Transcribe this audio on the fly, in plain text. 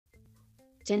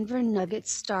Denver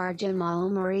Nuggets star Jamal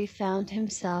Murray found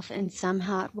himself in some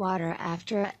hot water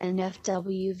after an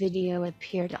NFW video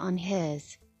appeared on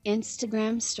his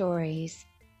Instagram stories.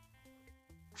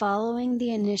 Following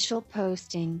the initial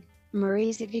posting,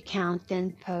 Murray's account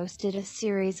then posted a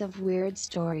series of weird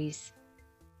stories.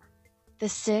 The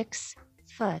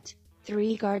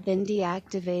 6'3" guard then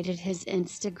deactivated his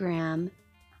Instagram.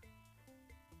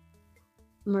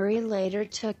 Murray later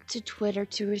took to Twitter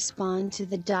to respond to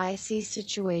the dicey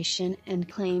situation and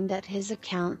claimed that his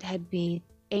account had been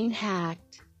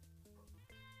hacked.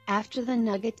 After the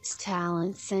Nuggets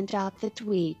talent sent out the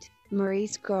tweet,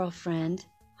 Murray's girlfriend,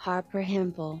 Harper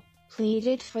Hempel,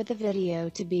 pleaded for the video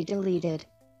to be deleted.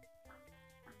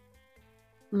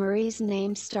 Murray's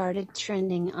name started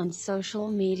trending on social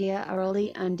media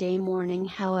early Monday morning.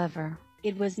 However,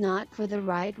 it was not for the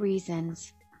right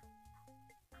reasons.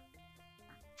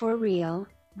 For real,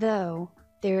 though,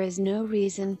 there is no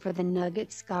reason for the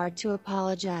Nuggets guard to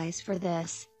apologize for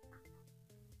this.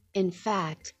 In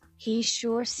fact, he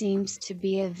sure seems to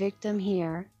be a victim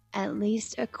here, at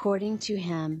least according to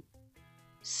him.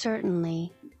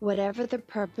 Certainly, whatever the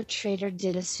perpetrator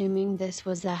did, assuming this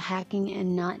was a hacking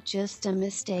and not just a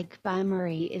mistake by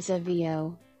Murray, is a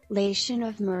violation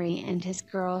of Murray and his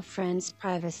girlfriend's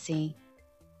privacy.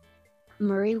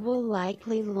 Murray will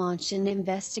likely launch an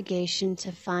investigation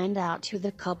to find out who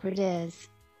the culprit is.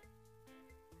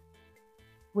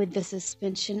 With the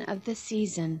suspension of the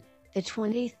season, the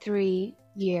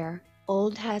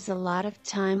 23-year-old has a lot of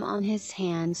time on his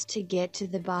hands to get to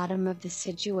the bottom of the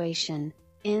situation.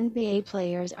 NBA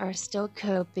players are still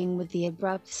coping with the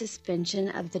abrupt suspension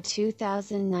of the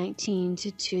 2019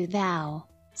 to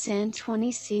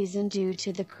 2020 season due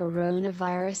to the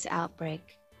coronavirus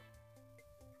outbreak.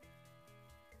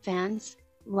 Fans,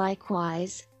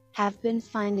 likewise, have been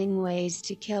finding ways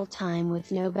to kill time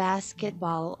with no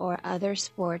basketball or other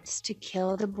sports to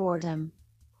kill the boredom.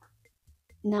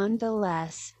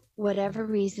 Nonetheless, whatever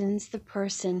reasons the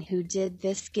person who did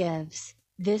this gives,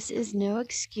 this is no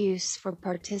excuse for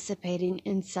participating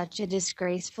in such a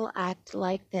disgraceful act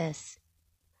like this.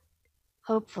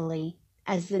 Hopefully,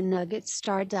 as the Nuggets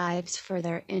star dives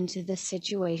further into the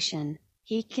situation,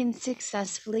 he can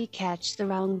successfully catch the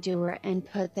wrongdoer and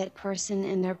put that person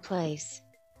in their place.